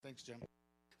Thanks, Jim.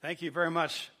 Thank you very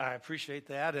much. I appreciate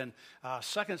that. And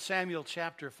 2 Samuel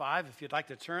chapter 5, if you'd like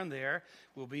to turn there,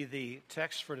 will be the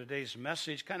text for today's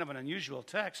message. Kind of an unusual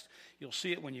text. You'll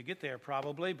see it when you get there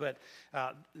probably. But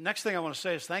the next thing I want to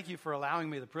say is thank you for allowing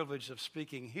me the privilege of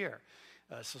speaking here.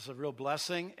 This is a real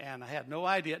blessing, and I had no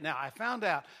idea. Now, I found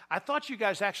out, I thought you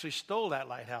guys actually stole that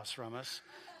lighthouse from us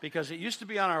because it used to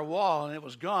be on our wall and it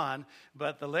was gone,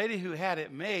 but the lady who had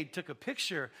it made took a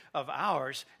picture of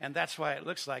ours, and that's why it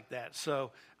looks like that.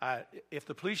 So if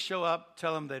the police show up,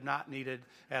 tell them they're not needed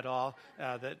at all,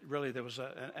 that really there was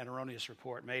an erroneous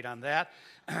report made on that.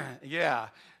 Yeah.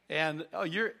 And,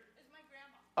 you're... It's my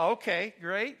grandma. Okay,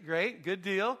 great, good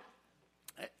deal.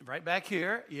 Right back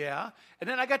here, yeah. And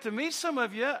then I got to meet some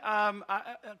of you.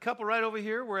 A couple right over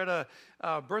here. We're at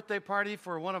a birthday party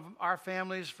for one of our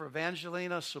families, for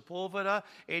Evangelina Sepulveda,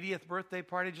 80th birthday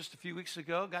party just a few weeks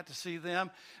ago. Got to see them.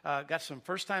 Got some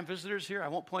first-time visitors here. I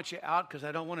won't point you out because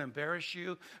I don't want to embarrass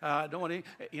you. I don't want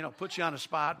to, put you on the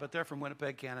spot, but they're from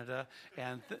Winnipeg, Canada,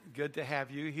 and good to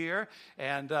have you here.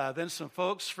 And then some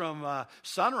folks from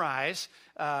Sunrise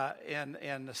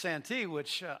in Santee,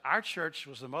 which our church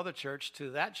was the mother church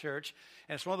to that church,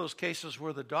 and it's one of those cases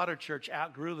where the daughter church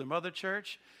outgrew the mother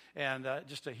church, and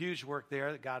just a huge work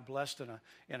there that God blessed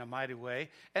in a mighty way.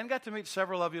 And got to meet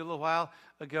several of you a little while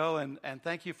ago, and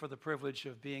thank you for the privilege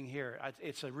of being here.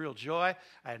 It's a real joy.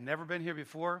 I had never been here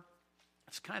before.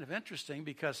 It's kind of interesting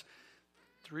because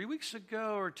 3 weeks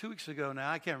ago or 2 weeks ago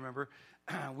now, I can't remember,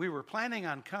 we were planning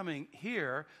on coming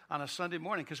here on a Sunday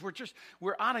morning because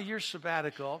we're on a year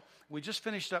sabbatical. We just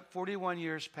finished up 41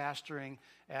 years pastoring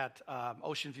at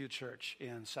Ocean View Church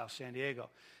in South San Diego.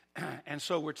 And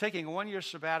so we're taking a 1 year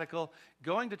sabbatical,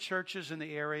 going to churches in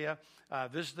the area,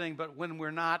 visiting, but when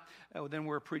we're not, then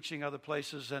we're preaching other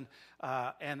places. And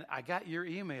I got your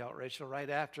email, Rachel, right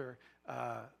after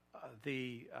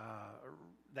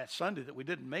that Sunday that we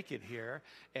didn't make it here.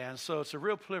 And so it's a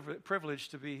real privilege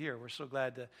to be here. We're so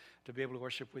glad to be able to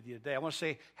worship with you today. I want to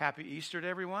say Happy Easter to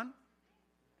everyone.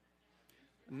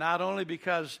 Not only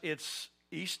because it's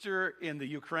Easter in the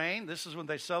Ukraine, this is when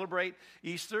they celebrate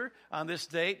Easter on this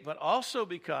date, but also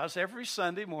because every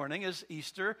Sunday morning is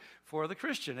Easter for the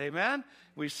Christian. Amen?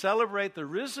 We celebrate the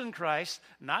risen Christ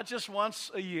not just once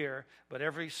a year, but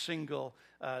every single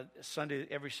Sunday,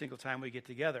 every single time we get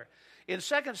together. In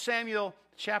 2 Samuel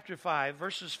chapter 5,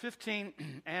 verses 15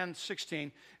 and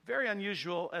 16, very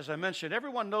unusual, as I mentioned.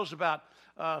 Everyone knows about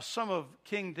some of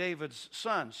King David's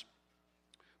sons.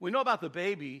 We know about the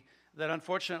baby that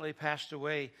unfortunately passed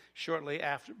away shortly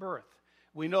after birth.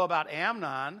 We know about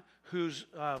Amnon, who's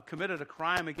committed a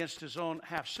crime against his own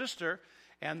half-sister,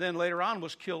 and then later on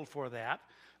was killed for that.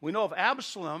 We know of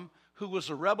Absalom, who was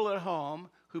a rebel at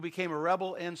home, who became a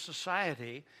rebel in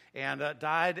society and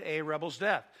died a rebel's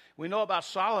death. We know about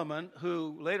Solomon,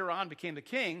 who later on became the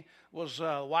king, was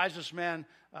the wisest man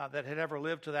that had ever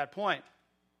lived to that point.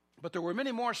 But there were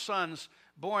many more sons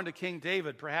born to King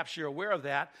David. Perhaps you're aware of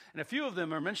that. And a few of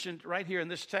them are mentioned right here in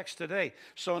this text today.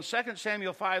 So in 2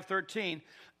 Samuel 5:13,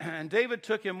 and David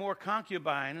took him more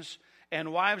concubines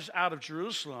and wives out of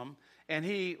Jerusalem, and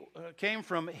he came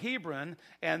from Hebron,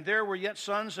 and there were yet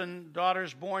sons and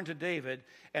daughters born to David.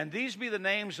 And these be the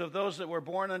names of those that were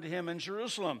born unto him in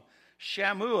Jerusalem.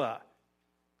 Shammua.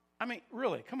 I mean,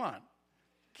 really, come on.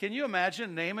 Can you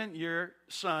imagine naming your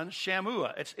son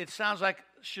Shammua? It sounds like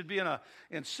it should be in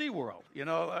SeaWorld,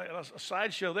 a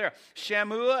sideshow there.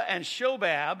 Shammua and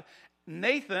Shobab,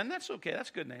 Nathan, that's okay, that's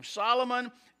a good name.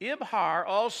 Solomon, Ibhar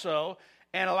also,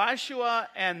 and Elishua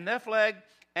and Nephleg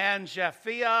and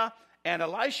Japhia and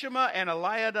Elishama and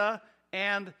Eliada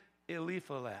and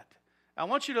Eliphalet. I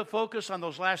want you to focus on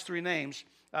those last three names,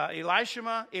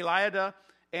 Elishama, Eliada,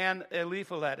 and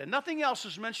Eliphalet. And nothing else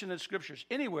is mentioned in Scriptures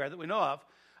anywhere that we know of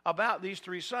about these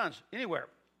three sons, anywhere.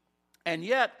 And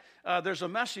yet, there's a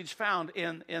message found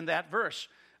in that verse.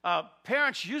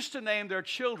 Parents used to name their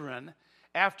children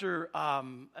after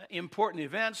important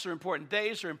events or important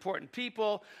days or important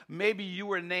people. Maybe you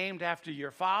were named after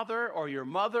your father or your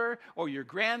mother or your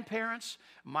grandparents.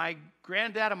 My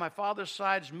granddad on my father's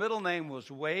side's middle name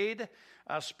was Wade,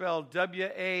 spelled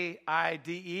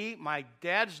W-A-I-D-E. My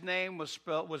dad's name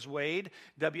was Wade,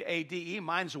 W-A-D-E.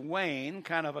 Mine's Wayne,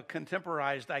 kind of a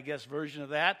contemporized, I guess, version of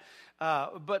that.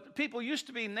 But people used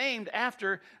to be named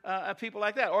after people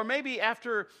like that, or maybe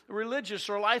after religious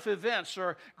or life events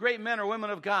or great men or women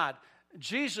of God.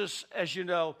 Jesus, as you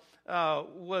know,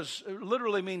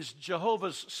 literally means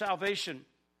Jehovah's salvation,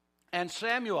 and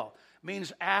Samuel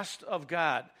means asked of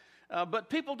God. But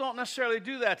people don't necessarily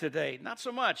do that today. Not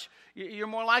so much. You're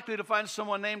more likely to find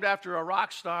someone named after a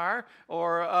rock star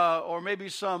or maybe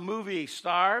some movie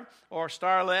star or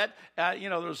starlet.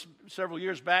 There was several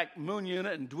years back, Moon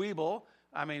Unit and Dweeble.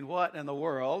 I mean, what in the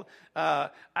world? I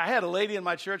had a lady in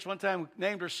my church one time who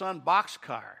named her son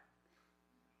Boxcar.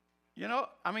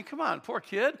 Come on, poor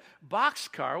kid.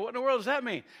 Boxcar, what in the world does that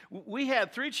mean? We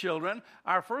had 3 children.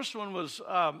 Our first one was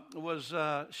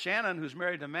Shannon, who's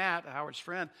married to Matt, Howard's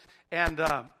friend, and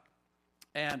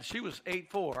she was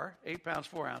 8'4", 8 pounds,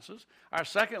 4 ounces. Our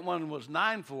second one was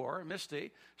 9'4",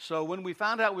 Misty. So when we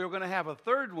found out we were going to have a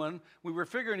third one, we were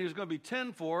figuring he was going to be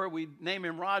 10'4". We'd name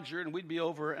him Roger, and we'd be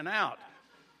over and out.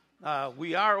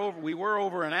 We were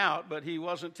over and out, but he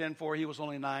wasn't 10'4", he was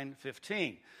only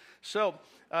 9'15". So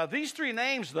these 3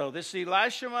 names, though, this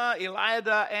Elishama,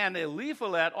 Eliada, and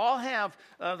Eliphalet, all have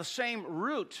the same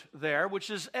root there,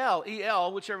 which is El.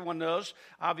 El, which everyone knows,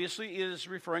 obviously, is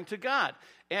referring to God.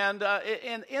 And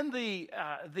in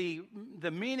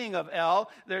the meaning of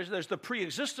El, there's the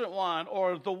pre-existent one,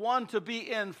 or the one to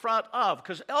be in front of,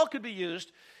 because El could be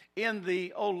used in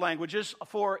the old languages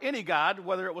for any God,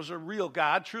 whether it was a real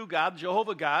God, true God,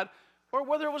 Jehovah God, or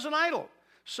whether it was an idol.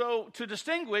 So to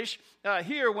distinguish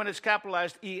here, when it's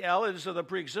capitalized El, it is the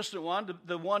pre-existent one,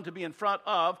 the one to be in front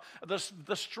of,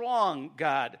 the strong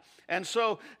God. And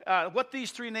so what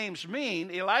these 3 names mean,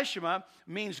 Elishama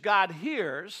means God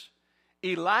hears,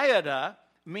 Eliada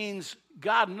means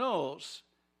God knows,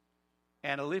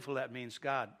 and Eliphalet means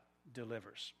God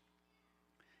delivers.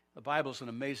 The Bible is an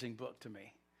amazing book to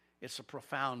me. It's a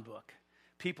profound book.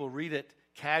 People read it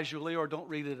casually or don't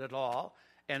read it at all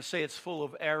and say it's full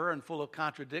of error and full of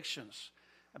contradictions.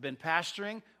 I've been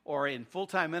pastoring or in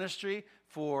full-time ministry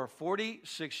for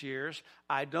 46 years.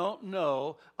 I don't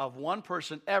know of one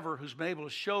person ever who's been able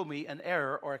to show me an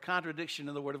error or a contradiction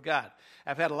in the Word of God.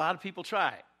 I've had a lot of people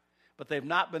try, but they've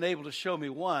not been able to show me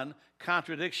one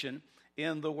contradiction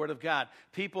in the Word of God.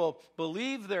 People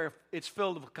believe it's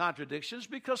filled with contradictions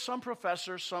because some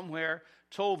professor somewhere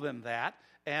told them that,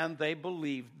 and they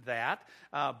believed that.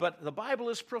 But the Bible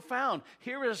is profound.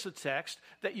 Here is a text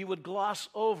that you would gloss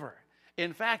over.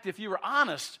 In fact, if you were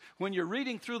honest, when you're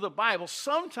reading through the Bible,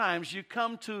 sometimes you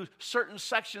come to certain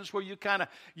sections where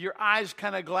your eyes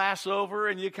kind of glass over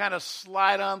and you kind of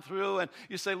slide on through and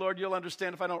you say, Lord, you'll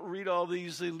understand if I don't read all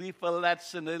these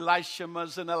Eliphalets and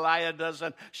Elishamas and Eliadas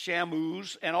and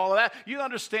Shamus and all of that. You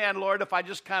understand, Lord, if I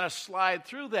just kind of slide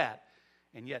through that.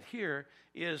 And yet here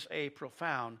is a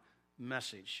profound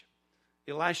message.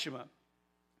 Elishama,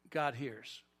 God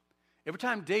hears. Every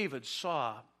time David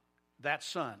saw that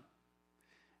son,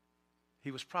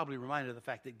 he was probably reminded of the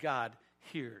fact that God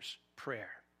hears prayer.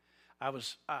 I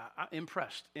was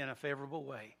impressed in a favorable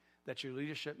way that your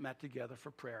leadership met together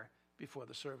for prayer before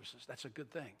the services. That's a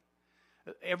good thing.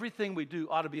 Everything we do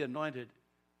ought to be anointed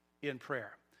in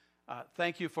prayer.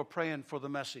 Thank you for praying for the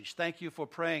message. Thank you for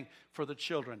praying for the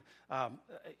children.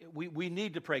 We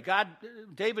need to pray.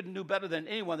 David knew better than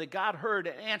anyone that God heard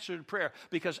and answered prayer,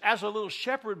 because as a little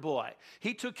shepherd boy,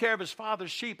 he took care of his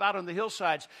father's sheep out on the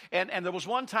hillsides. And there was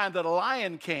one time that a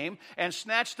lion came and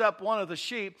snatched up one of the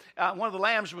sheep, one of the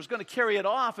lambs, was going to carry it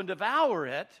off and devour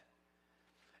it.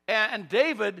 And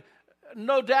David,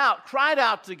 no doubt, cried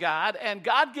out to God, and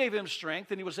God gave him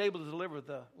strength, and he was able to deliver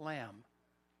the lamb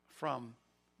from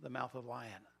the mouth of the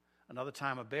lion. Another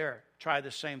time a bear tried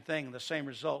the same thing, and the same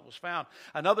result was found.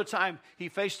 Another time he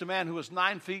faced a man who was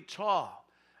 9 feet tall.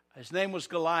 His name was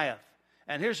Goliath.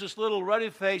 And here's this little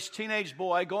ruddy-faced teenage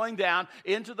boy going down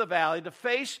into the valley to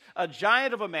face a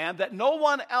giant of a man that no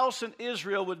one else in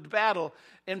Israel would battle.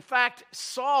 In fact,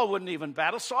 Saul wouldn't even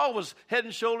battle. Saul was head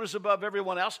and shoulders above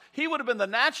everyone else. He would have been the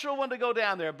natural one to go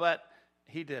down there, but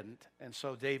he didn't. And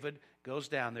so David goes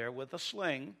down there with a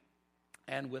sling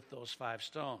and with those 5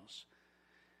 stones.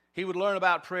 He would learn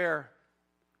about prayer.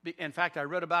 In fact, I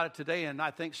read about it today, and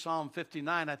I think Psalm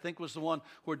 59, was the one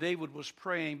where David was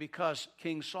praying because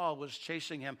King Saul was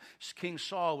chasing him. King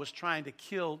Saul was trying to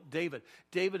kill David.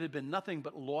 David had been nothing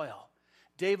but loyal.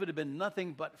 David had been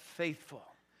nothing but faithful.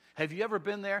 Have you ever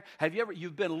been there?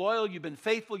 You've been loyal, you've been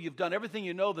faithful, you've done everything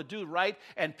you know to do right,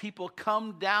 and people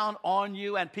come down on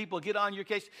you and people get on your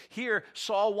case. Here,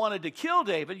 Saul wanted to kill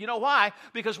David. You know why?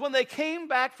 Because when they came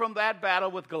back from that battle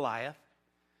with Goliath,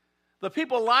 the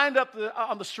people lined up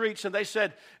on the streets and they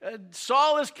said,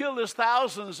 Saul has killed his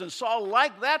thousands, and Saul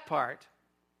liked that part,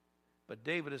 but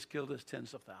David has killed his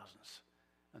tens of thousands.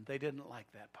 And they didn't like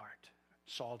that part.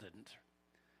 Saul didn't.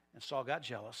 And Saul got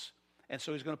jealous, and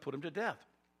so he's going to put him to death.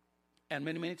 And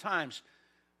many, many times,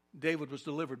 David was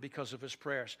delivered because of his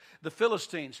prayers. The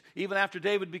Philistines, even after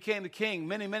David became the king,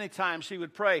 many, many times he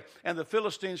would pray, and the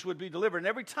Philistines would be delivered. And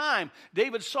every time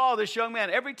David saw this young man,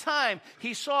 every time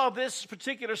he saw this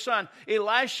particular son,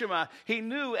 Elishama, he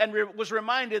knew and was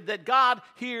reminded that God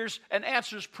hears and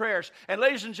answers prayers. And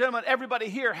ladies and gentlemen, everybody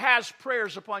here has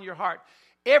prayers upon your heart.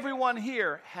 Everyone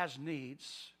here has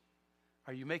needs.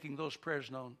 Are you making those prayers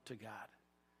known to God?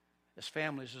 As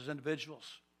families, as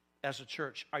individuals, as a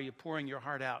church, are you pouring your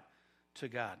heart out to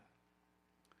God?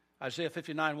 Isaiah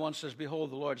 59:1 says,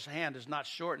 "Behold, the Lord's hand is not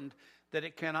shortened that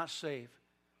it cannot save,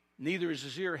 neither is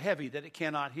his ear heavy that it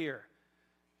cannot hear."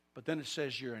 But then it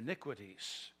says, "Your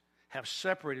iniquities have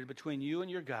separated between you and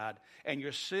your God, and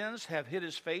your sins have hid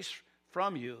his face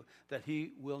from you that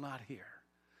he will not hear."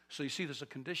 So you see, there's a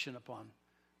condition upon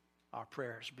our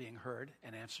prayers being heard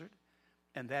and answered,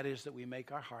 and that is that we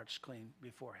make our hearts clean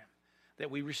before him, that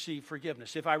we receive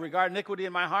forgiveness. If I regard iniquity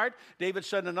in my heart, David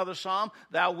said in another psalm,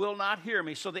 "Thou wilt not hear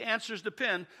me." So the answers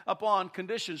depend upon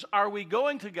conditions. Are we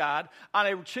going to God on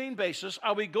a routine basis?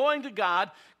 Are we going to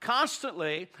God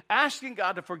constantly asking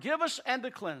God to forgive us and to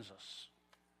cleanse us?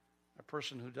 A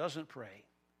person who doesn't pray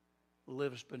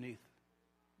lives beneath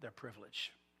their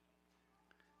privilege.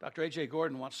 Dr. A.J.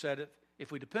 Gordon once said,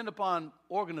 if we depend upon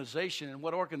organization and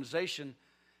what organization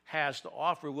has to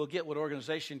offer, we'll get what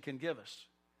organization can give us.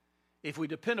 If we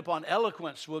depend upon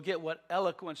eloquence, we'll get what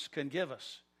eloquence can give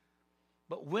us.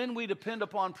 But when we depend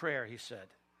upon prayer, he said,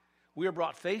 we are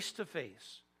brought face to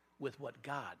face with what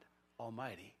God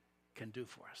Almighty can do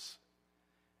for us.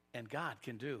 And God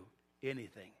can do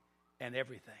anything and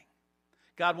everything.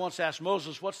 God once asked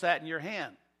Moses, "What's that in your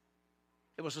hand?"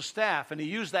 It was a staff, and he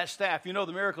used that staff. You know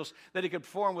the miracles that he could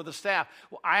perform with the staff.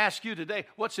 Well, I ask you today,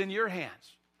 what's in your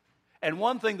hands? And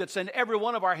one thing that's in every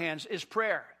one of our hands is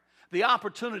prayer. The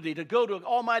opportunity to go to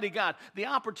Almighty God, the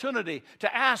opportunity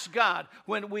to ask God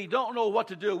when we don't know what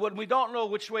to do, when we don't know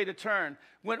which way to turn,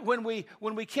 when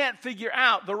we can't figure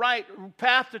out the right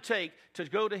path to take, to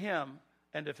go to him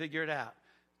and to figure it out.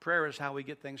 Prayer is how we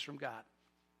get things from God.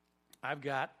 I've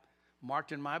got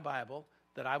marked in my Bible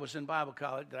that I was in Bible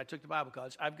college, that I took to Bible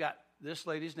college. I've got this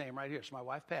lady's name right here. It's my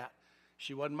wife, Pat.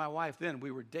 She wasn't my wife then.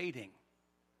 We were dating.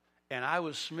 And I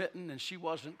was smitten, and she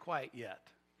wasn't quite yet.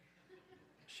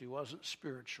 She wasn't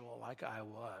spiritual like I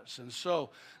was. And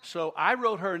so I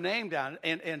wrote her name down.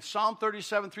 And Psalm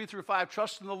 37, 3-5,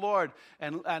 trust in the Lord.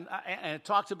 And it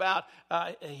talked about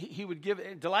he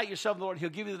would delight yourself in the Lord. He'll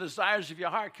give you the desires of your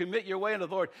heart. Commit your way unto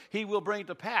the Lord. He will bring it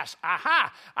to pass.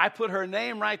 Aha! I put her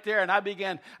name right there, and I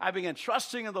began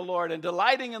trusting in the Lord and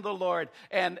delighting in the Lord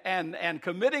and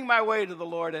committing my way to the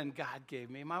Lord. And God gave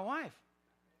me my wife.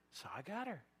 So I got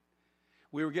her.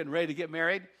 We were getting ready to get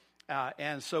married.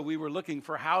 And so we were looking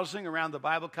for housing around the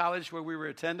Bible college where we were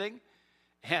attending.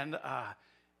 And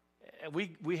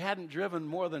we hadn't driven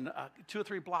more than 2 or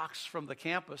 3 blocks from the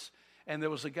campus. And there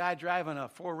was a guy driving a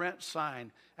for rent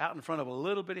sign out in front of a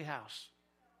little bitty house.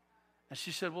 And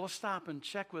she said, "Well, let's stop and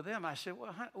check with him." I said,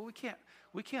 "Well, we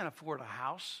can't afford a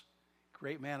house."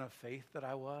 Great man of faith that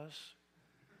I was.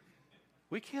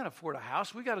 We can't afford a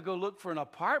house. We got to go look for an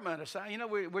apartment. You know,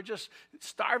 we're just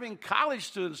starving college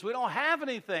students. We don't have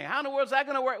anything. How in the world is that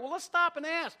going to work? Well, let's stop and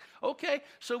ask. Okay,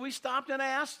 so we stopped and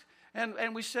asked,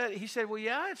 and he said, "Well,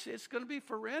 yeah, it's going to be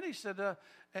for rent." He said,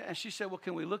 and she said, "Well,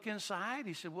 can we look inside?"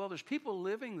 He said, "Well, there's people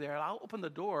living there. I'll open the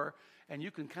door, and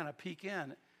you can kind of peek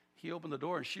in." He opened the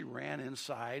door, and she ran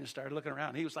inside and started looking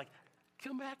around. He was like,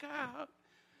 "Come back out."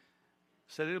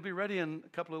 Said, "It'll be ready in a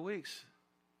couple of weeks."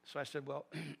 So I said, "Well,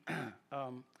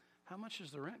 how much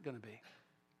is the rent going to be?"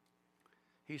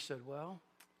 He said, "Well,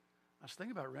 I was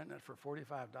thinking about renting it for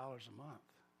 $45 a month."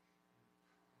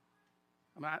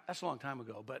 I mean, that's a long time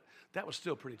ago, but that was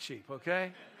still pretty cheap,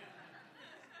 okay?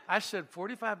 I said,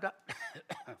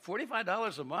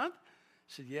 $45 a month?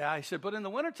 He said, "Yeah." He said, "But in the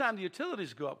wintertime, the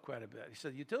utilities go up quite a bit." He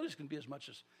said, "The utilities can be as much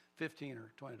as $15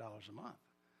 or $20 a month."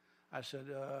 I said,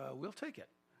 "We'll take it."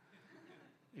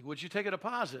 "Would you take a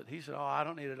deposit?" He said, "Oh, I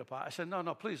don't need a deposit." I said,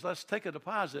 No, please, let's take a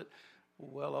deposit."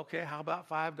 "Well, okay, how about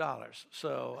 $5?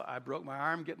 So I broke my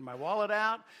arm getting my wallet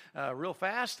out real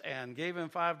fast and gave him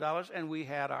 $5, and we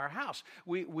had our house.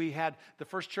 We had the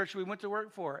first church we went to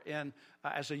work for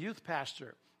as a youth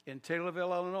pastor in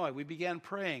Taylorville, Illinois. We began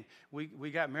praying.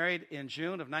 We got married in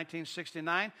June of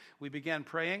 1969. We began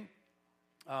praying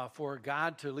for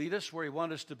God to lead us where he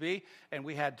wanted us to be, and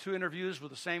we had 2 interviews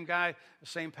with the same guy, the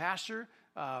same pastor.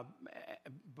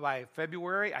 By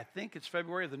February, I think it's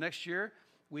February of the next year,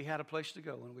 we had a place to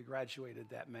go when we graduated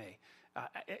that May.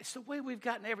 It's the way we've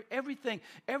gotten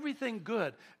everything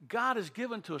good God has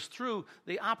given to us through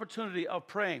the opportunity of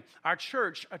praying. Our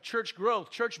church growth,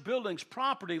 church buildings,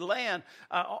 property, land,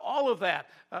 all of that.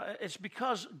 It's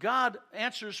because God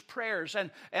answers prayers.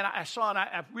 And I saw, and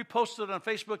I reposted it on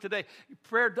Facebook today,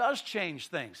 prayer does change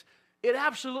things. It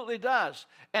absolutely does.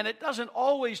 And it doesn't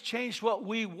always change what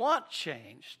we want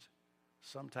changed.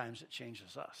 Sometimes it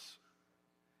changes us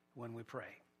when we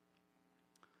pray.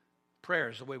 Prayer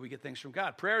is the way we get things from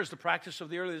God. Prayer is the practice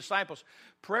of the early disciples.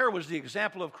 Prayer was the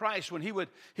example of Christ when he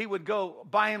would go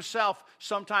by himself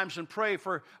sometimes and pray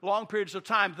for long periods of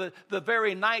time. The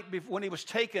very night when he was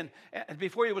taken and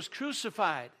before he was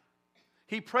crucified,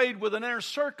 he prayed with an inner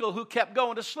circle who kept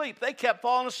going to sleep. They kept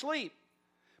falling asleep.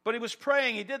 But he was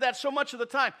praying. He did that so much of the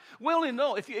time. We only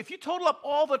know, if you total up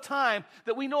all the time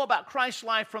that we know about Christ's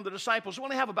life from the disciples, we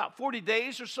only have about 40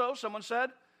 days or so, someone said.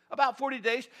 About 40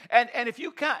 days. And if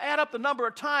you add up the number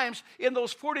of times in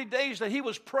those 40 days that he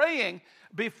was praying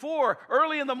before,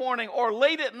 early in the morning or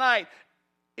late at night,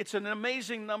 it's an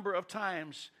amazing number of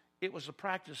times it was a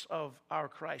practice of our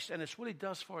Christ. And it's what he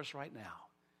does for us right now.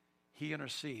 He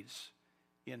intercedes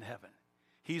in heaven.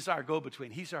 He's our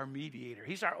go-between. He's our mediator.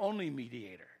 He's our only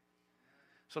mediator.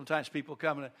 Sometimes people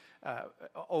come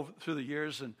over through the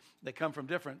years, and they come from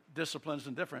different disciplines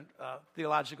and different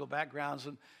theological backgrounds,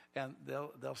 and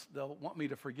they'll want me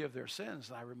to forgive their sins.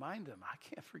 And I remind them, I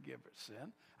can't forgive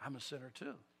sin. I'm a sinner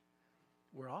too.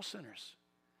 We're all sinners.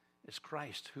 It's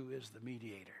Christ who is the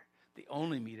mediator, the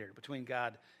only mediator between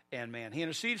God and man. He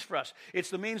intercedes for us. It's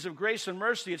the means of grace and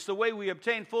mercy. It's the way we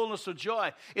obtain fullness of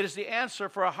joy. It is the answer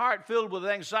for a heart filled with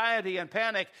anxiety and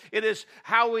panic. It is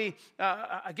how we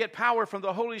get power from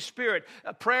the Holy Spirit.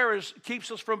 Prayer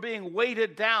keeps us from being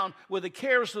weighted down with the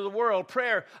cares of the world.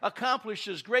 Prayer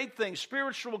accomplishes great things,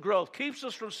 spiritual growth, keeps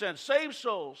us from sin, saves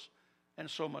souls, and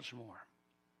so much more.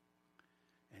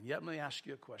 And yet, let me ask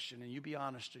you a question, and you be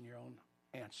honest in your own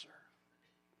answer.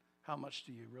 How much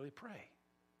do you really pray?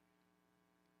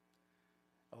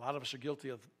 A lot of us are guilty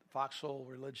of foxhole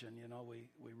religion. You know,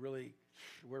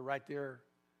 we're right there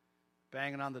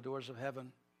banging on the doors of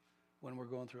heaven when we're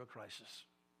going through a crisis.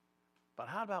 But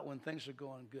how about when things are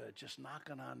going good, just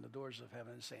knocking on the doors of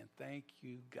heaven and saying, thank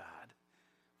you, God,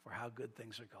 for how good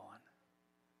things are going?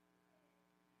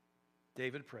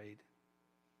 David prayed,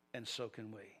 and so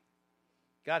can we.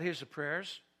 God hears the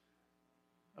prayers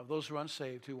of those who are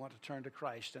unsaved who want to turn to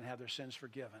Christ and have their sins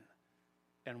forgiven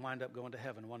and wind up going to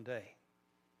heaven one day.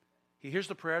 He hears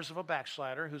the prayers of a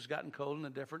backslider who's gotten cold and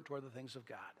indifferent toward the things of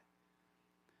God.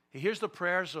 He hears the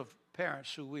prayers of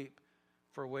parents who weep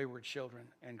for wayward children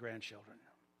and grandchildren.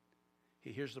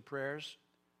 He hears the prayers,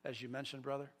 as you mentioned,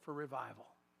 brother, for revival.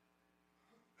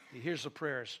 He hears the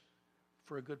prayers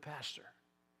for a good pastor,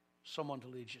 someone to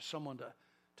lead you, someone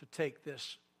to take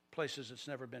this places it's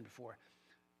never been before.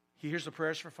 He hears the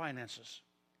prayers for finances.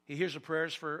 He hears the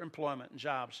prayers for employment and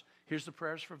jobs. He hears the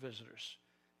prayers for visitors.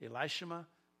 Elishama,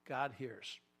 God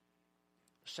hears.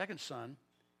 The second son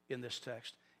in this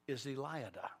text is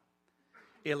Eliada.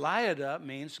 Eliada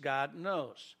means God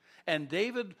knows. And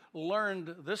David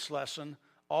learned this lesson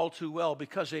all too well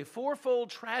because a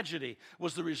fourfold tragedy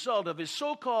was the result of his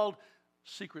so-called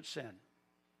secret sin.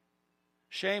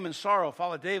 Shame and sorrow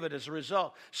followed David as a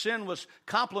result. Sin was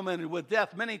complemented with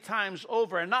death many times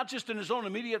over, and not just in his own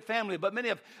immediate family, but many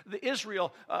of the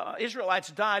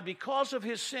Israelites died because of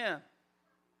his sin.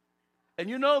 And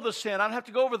you know the sin. I don't have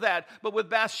to go over that. But with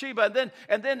Bathsheba,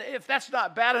 and then if that's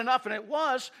not bad enough, and it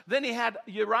was, then he had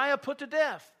Uriah put to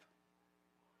death.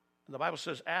 And the Bible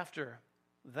says after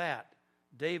that,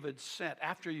 David sent,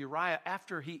 after Uriah,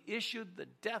 after he issued the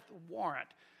death warrant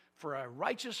for a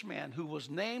righteous man who was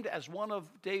named as one of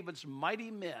David's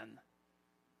mighty men,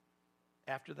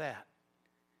 after that,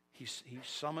 he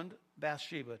summoned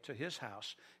Bathsheba to his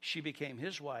house. She became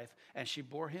his wife, and she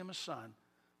bore him a son.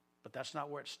 But that's not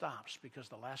where it stops, because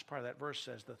the last part of that verse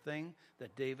says, the thing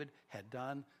that David had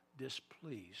done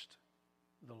displeased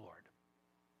the Lord.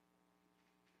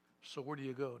 So where do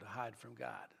you go to hide from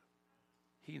God?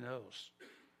 He knows.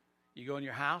 You go in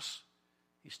your house,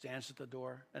 he stands at the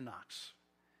door and knocks.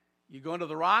 You go into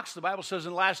the rocks, the Bible says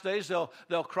in the last days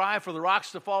they'll cry for the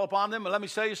rocks to fall upon them. And let me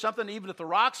tell you something, even if the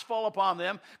rocks fall upon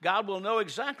them, God will know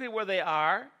exactly where they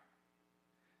are.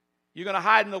 You're going to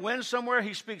hide in the wind somewhere,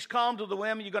 he speaks calm to the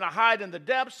wind. You're going to hide in the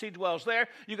depths, he dwells there.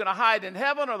 You're going to hide in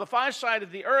heaven or the far side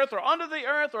of the earth or under the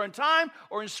earth or in time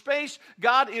or in space.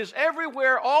 God is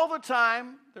everywhere all the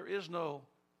time. There is no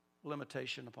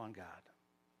limitation upon God.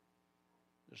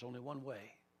 There's only one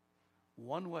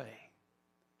way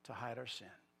to hide our sin.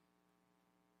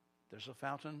 There's a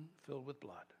fountain filled with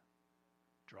blood,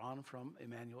 drawn from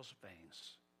Emmanuel's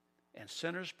veins. And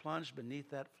sinners plunged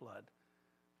beneath that flood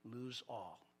lose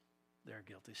all their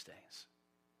guilty stains.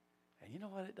 And you know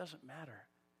what? It doesn't matter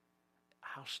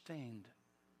how stained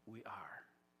we are.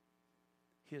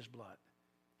 His blood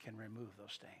can remove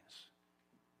those stains.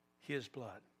 His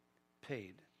blood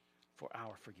paid for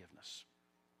our forgiveness.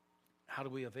 How do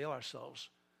we avail ourselves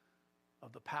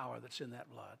of the power that's in that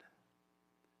blood?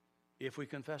 If we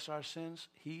confess our sins,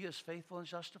 he is faithful and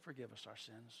just to forgive us our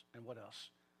sins. And what else?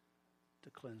 To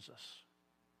cleanse us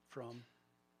from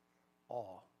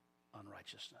all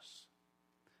unrighteousness.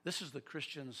 This is the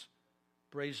Christian's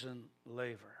brazen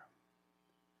laver.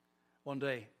 One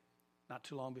day, not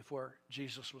too long before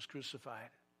Jesus was crucified,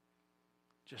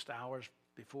 just hours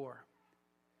before,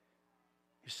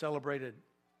 he celebrated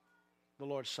the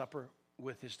Lord's Supper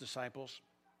with his disciples.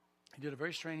 He did a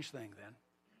very strange thing then.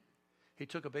 He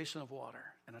took a basin of water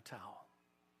and a towel,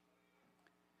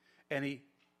 and he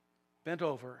bent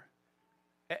over.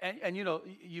 And you know,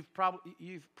 you've probably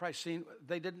seen,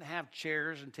 they didn't have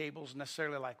chairs and tables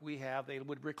necessarily like we have. They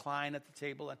would recline at the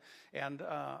table and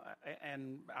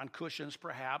on cushions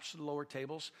perhaps, lower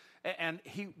tables. And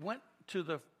he went to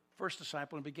the first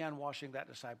disciple and began washing that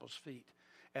disciple's feet.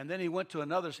 And then he went to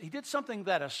another. He did something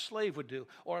that a slave would do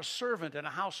or a servant in a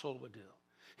household would do.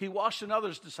 He washed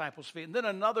another disciple's feet and then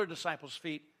another disciple's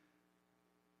feet.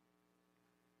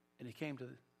 And he came to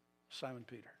Simon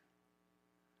Peter.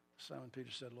 Simon Peter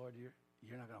said, Lord,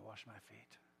 you're not going to wash my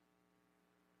feet.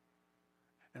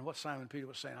 And what Simon Peter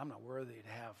was saying, I'm not worthy to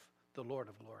have the Lord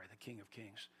of glory, the King of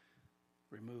kings,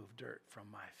 remove dirt from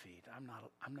my feet. I'm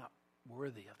not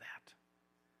worthy of that.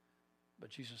 But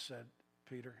Jesus said,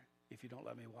 Peter, if you don't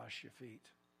let me wash your feet,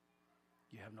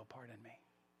 you have no part in me.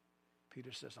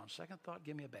 Peter says, on second thought,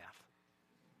 give me a bath.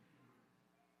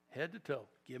 Head to toe,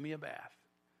 give me a bath.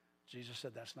 Jesus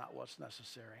said, that's not what's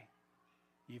necessary.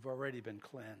 You've already been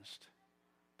cleansed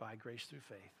by grace through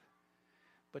faith.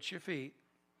 But your feet,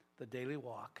 the daily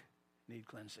walk, need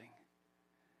cleansing.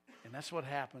 And that's what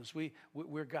happens.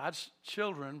 We're God's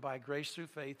children by grace through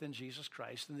faith in Jesus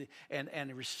Christ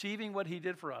and receiving what he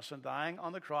did for us and dying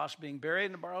on the cross, being buried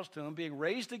in the borrowed tomb, being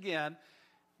raised again.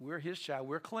 We're his child.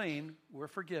 We're clean. We're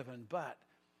forgiven. But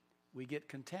we get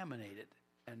contaminated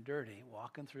and dirty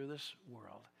walking through this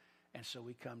world. And so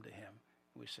we come to him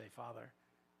and we say, Father,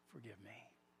 forgive me.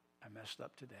 I messed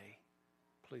up today.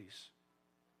 Please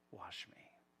wash me.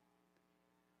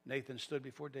 Nathan stood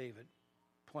before David,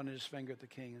 pointed his finger at the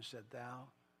king and said, thou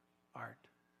art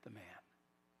the man.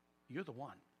 You're the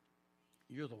one.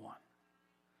 You're the one.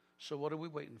 So what are we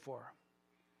waiting for?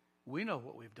 We know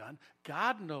what we've done.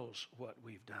 God knows what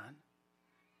we've done.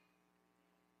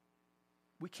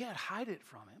 We can't hide it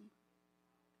from him.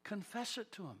 Confess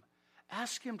it to him.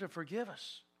 Ask him to forgive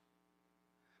us.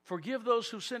 Forgive those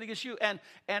who sin against you, and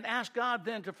ask God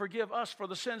then to forgive us for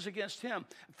the sins against him.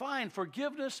 Find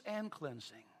forgiveness and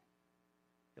cleansing.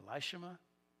 Elishama,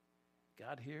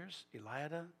 God hears.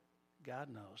 Eliada, God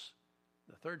knows.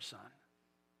 The third son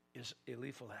is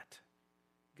Eliphalet.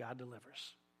 God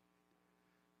delivers.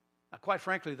 Now, quite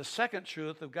frankly, the second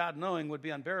truth of God knowing would be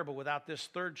unbearable without this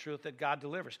third truth that God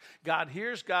delivers. God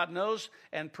hears, God knows,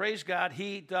 and praise God,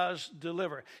 he does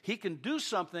deliver. He can do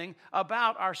something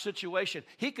about our situation.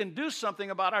 He can do something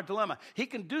about our dilemma. He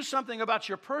can do something about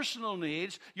your personal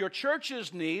needs, your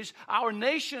church's needs, our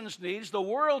nation's needs, the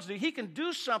world's needs. He can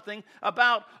do something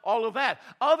about all of that.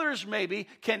 Others maybe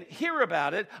can hear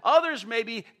about it. Others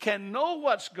maybe can know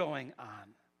what's going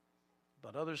on.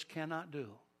 But others cannot do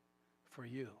for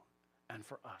you and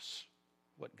for us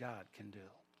what God can do.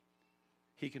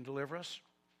 He can deliver us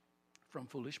from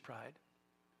foolish pride.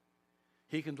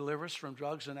 He can deliver us from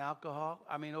drugs and alcohol.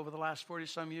 I mean, over the last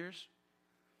 40-some years,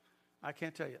 I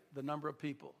can't tell you the number of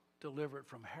people delivered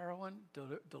from heroin,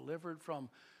 delivered from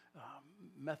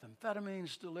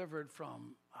methamphetamines, delivered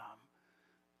from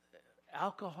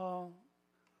alcohol.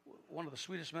 One of the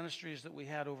sweetest ministries that we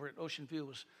had over at Ocean View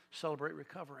was Celebrate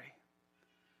Recovery.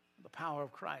 The power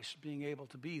of Christ being able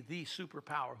to be the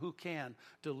superpower who can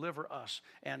deliver us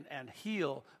and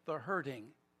heal the hurting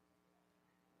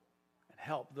and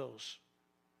help those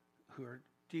who are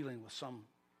dealing with some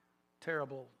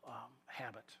terrible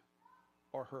habit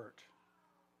or hurt.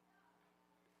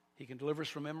 He can deliver us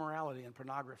from immorality and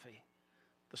pornography.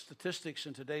 The statistics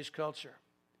in today's culture,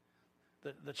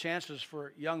 the chances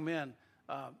for young men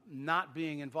not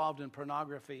being involved in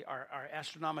pornography are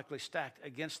astronomically stacked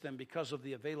against them because of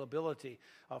the availability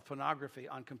of pornography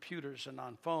on computers and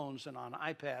on phones and on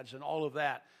iPads and all of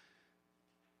that.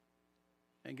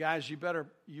 And guys, you better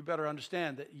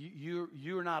understand that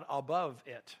you're not above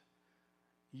it.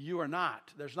 You are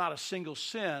not. There's not a single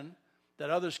sin that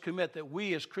others commit that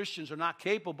we as Christians are not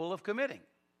capable of committing.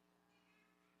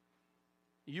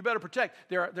 You better protect.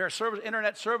 There are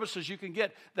internet services you can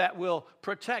get that will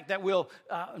protect, that will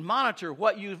monitor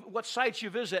what sites you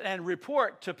visit and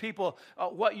report to people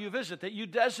what you visit, that you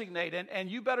designate, and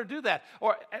you better do that.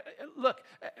 Or, look,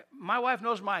 my wife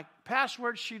knows my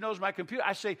password. She knows my computer.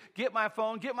 I say, get my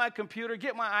phone, get my computer,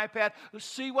 get my iPad,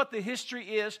 see what the history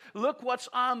is, look what's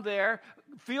on there.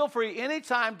 Feel free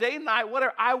anytime, day and night,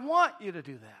 whatever. I want you to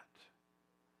do that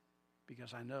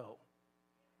because I know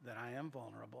that I am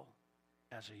vulnerable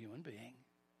as a human being,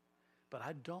 but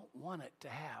I don't want it to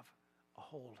have a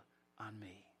hold on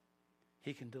me.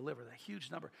 He can deliver the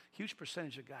huge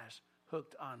percentage of guys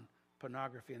hooked on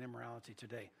pornography and immorality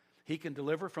today. He can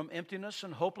deliver from emptiness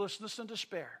and hopelessness and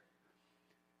despair.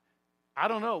 I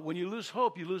don't know. When you lose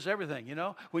hope, you lose everything, you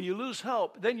know? When you lose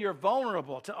hope, then you're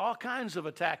vulnerable to all kinds of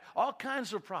attack, all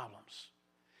kinds of problems.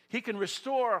 He can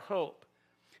restore hope.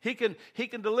 He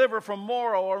can deliver from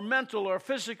moral or mental or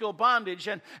physical bondage.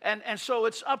 And so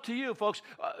it's up to you, folks.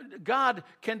 God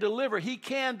can deliver. He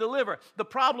can deliver. The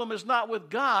problem is not with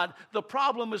God. The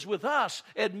problem is with us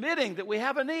admitting that we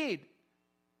have a need,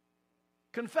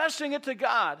 confessing it to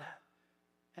God,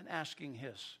 and asking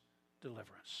His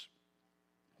deliverance.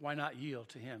 Why not yield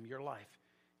to Him your life,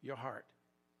 your heart,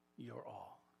 your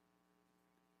all?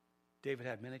 David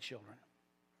had many children,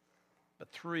 but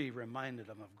 3 reminded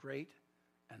him of great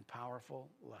and powerful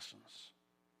lessons.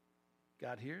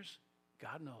 God hears,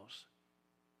 God knows,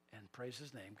 and praise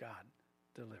His name, God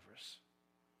delivers.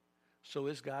 So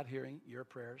is God hearing your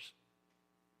prayers?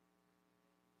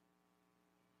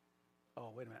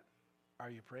 Oh, wait a minute. Are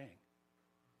you praying?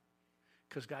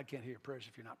 Because God can't hear your prayers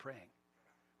if you're not praying.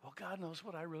 Well, God knows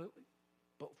what I really,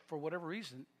 but for whatever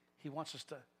reason, He wants us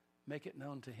to make it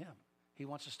known to Him. He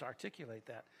wants us to articulate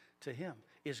that to Him.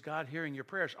 Is God hearing your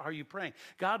prayers? Are you praying?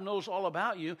 God knows all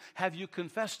about you. Have you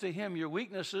confessed to Him your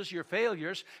weaknesses, your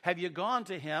failures? Have you gone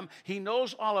to Him? He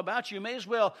knows all about you. You may as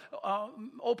well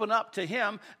open up to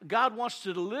Him. God wants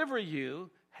to deliver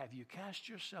you. Have you cast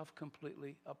yourself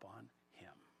completely upon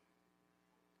Him?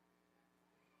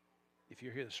 If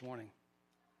you're here this morning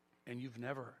and you've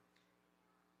never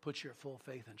put your full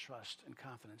faith and trust and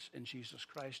confidence in Jesus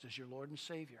Christ as your Lord and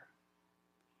Savior,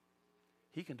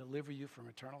 He can deliver you from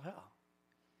eternal hell.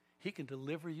 He can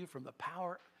deliver you from the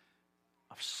power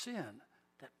of sin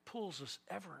that pulls us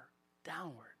ever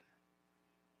downward.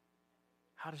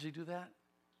 How does He do that?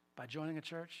 By joining a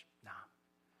church? No.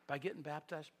 By getting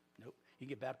baptized? Nope. You can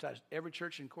get baptized at every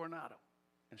church in Coronado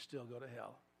and still go to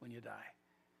hell when you die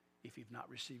if you've not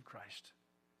received Christ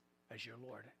as your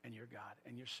Lord and your God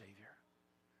and your Savior.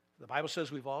 The Bible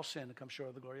says we've all sinned and come short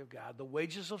of the glory of God. The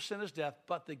wages of sin is death,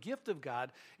 but the gift of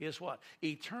God is what?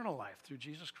 Eternal life through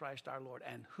Jesus Christ our Lord.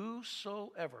 And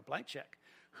whosoever, blank check,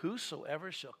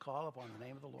 whosoever shall call upon the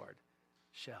name of the Lord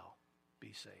shall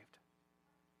be saved.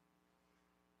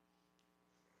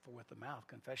 For with the mouth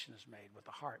confession is made, with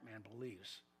the heart man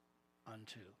believes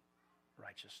unto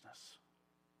righteousness.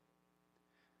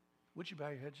 Would you bow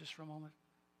your head just for a moment?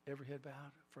 Every head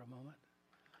bowed for a moment.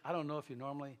 I don't know if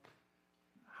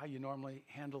how you normally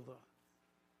handle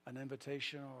an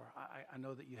invitation, or I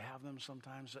know that you have them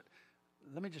sometimes.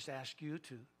 Let me just ask you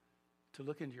to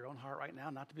look into your own heart right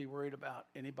now, not to be worried about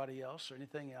anybody else or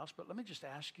anything else, but let me just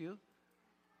ask you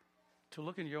to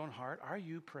look into your own heart. Are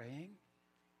you praying?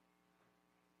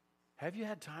 Have you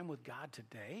had time with God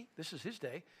today? This is His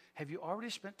day. Have you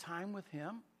already spent time with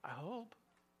Him? I hope.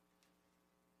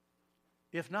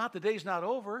 If not, the day's not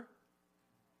over,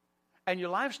 and your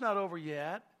life's not over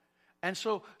yet. And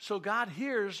so God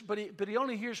hears, but he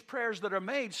only hears prayers that are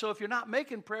made. So if you're not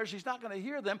making prayers, He's not going to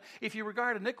hear them. If you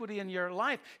regard iniquity in your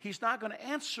life, He's not going to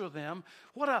answer them.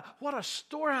 What a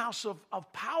storehouse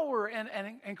of power and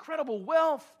incredible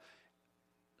wealth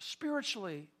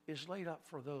spiritually is laid up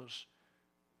for those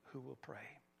who will pray.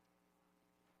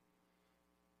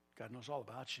 God knows all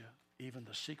about you, even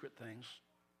the secret things.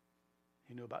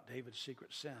 He knew about David's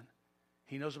secret sin.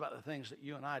 He knows about the things that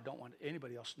you and I don't want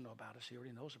anybody else to know about us. He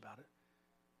already knows about it.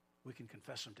 We can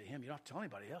confess them to Him. You don't have to tell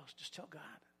anybody else. Just tell God.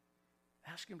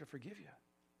 Ask Him to forgive you.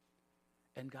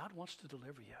 And God wants to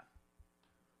deliver you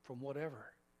from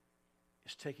whatever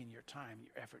is taking your time,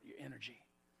 your effort, your energy,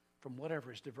 from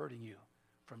whatever is diverting you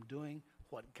from doing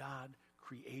what God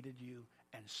created you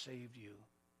and saved you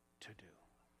to do.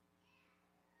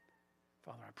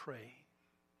 Father, I pray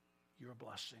your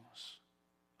blessings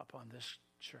upon this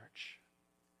church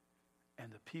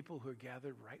and the people who are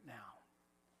gathered right now.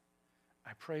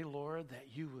 I pray, Lord, that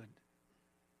you would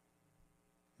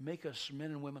make us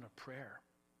men and women of prayer.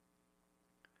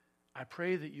 I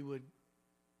pray that you would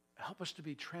help us to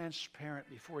be transparent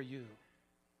before you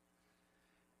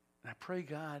And I pray,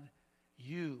 God,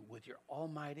 you, with your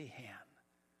almighty hand,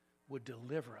 would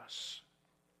deliver us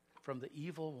from the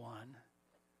evil one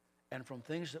and from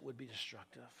things that would be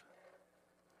destructive.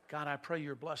 God, I pray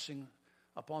your blessing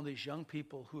upon these young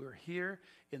people who are here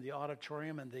in the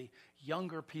auditorium and the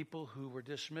younger people who were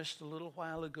dismissed a little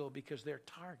while ago because they're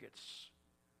targets.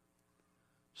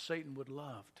 Satan would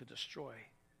love to destroy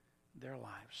their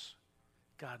lives.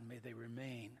 God, may they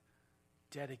remain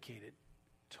dedicated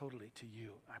totally to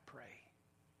you, I pray.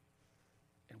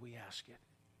 And we ask it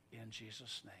in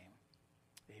Jesus' name.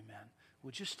 Amen.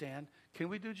 Would you stand? Can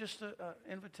we do just an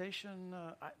invitation?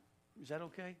 Is that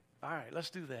okay? All right, let's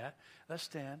do that. Let's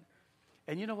stand.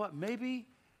 And you know what? Maybe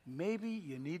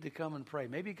you need to come and pray.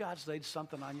 Maybe God's laid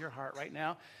something on your heart right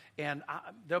now. And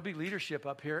there'll be leadership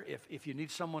up here. If you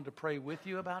need someone to pray with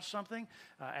you about something,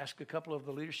 ask a couple of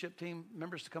the leadership team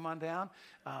members to come on down.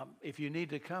 If you need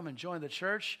to come and join the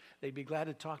church, they'd be glad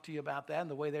to talk to you about that and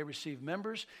the way they receive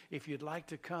members. If you'd like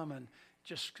to come and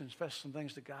just confess some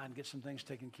things to God and get some things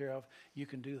taken care of, you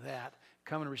can do that.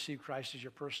 Come and receive Christ as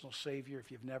your personal Savior if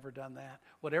you've never done that.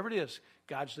 Whatever it is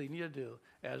God's leading you to do,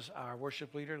 as our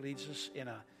worship leader leads us in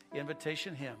an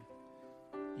invitation hymn,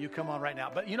 you come on right now.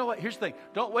 But you know what? Here's the thing.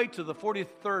 Don't wait to the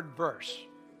 43rd verse,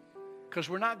 because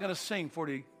we're not going to sing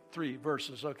 43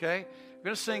 verses, okay? We're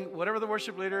going to sing whatever the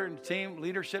worship leader and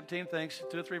leadership team thinks,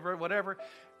 2 or 3 verses, whatever.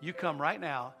 You come right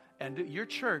now. And your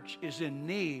church is in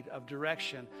need of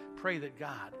direction. Pray that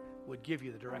God would give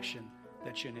you the direction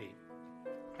that you need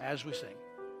as we sing.